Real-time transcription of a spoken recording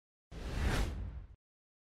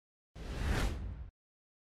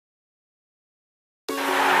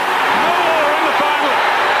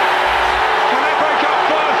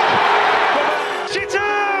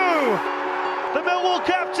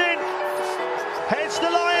gets the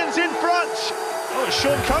Lions in front. Oh, it's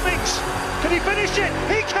Sean Cummings. Can he finish it?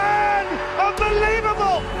 He can!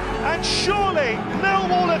 Unbelievable! And surely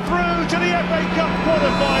Millwall are through to the FA Cup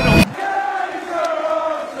quarter-final.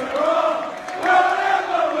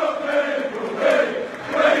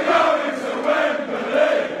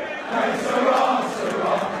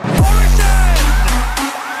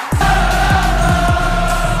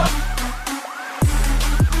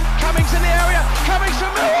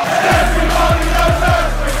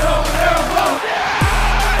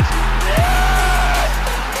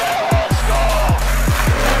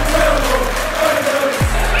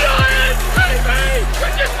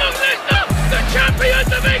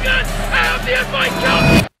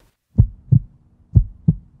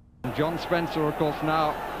 John Spencer, of course, now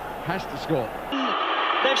has to score.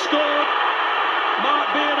 They've scored. Mark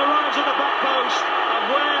Beard arrives at the back post. And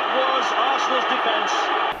where was Arsenal's defence?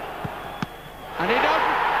 And he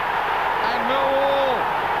doesn't. And Millwall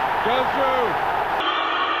go through.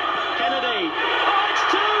 Kennedy. Oh, it's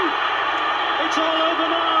two. It's all over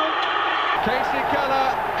now. Casey Keller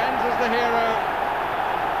ends as the hero.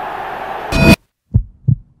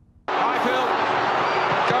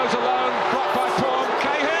 Goes alone, blocked by Paul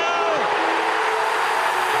Cahill.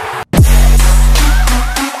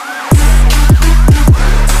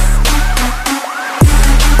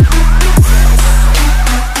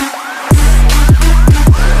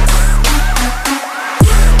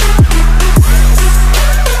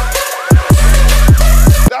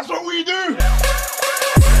 That's what we do.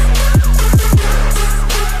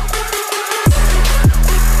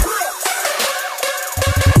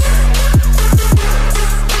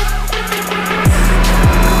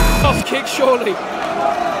 Kick surely.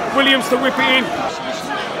 Williams to whip it in.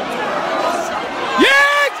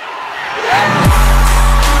 Yes!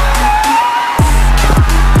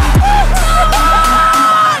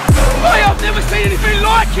 I've never seen anything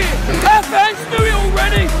like it. Our fans knew it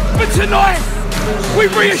already, but tonight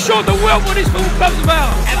we've reassured the world what this football club's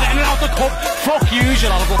about. And out the cup, fuck you, you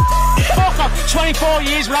lot of fuck off. 24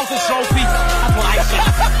 years without the trophy. That's what I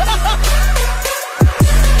say.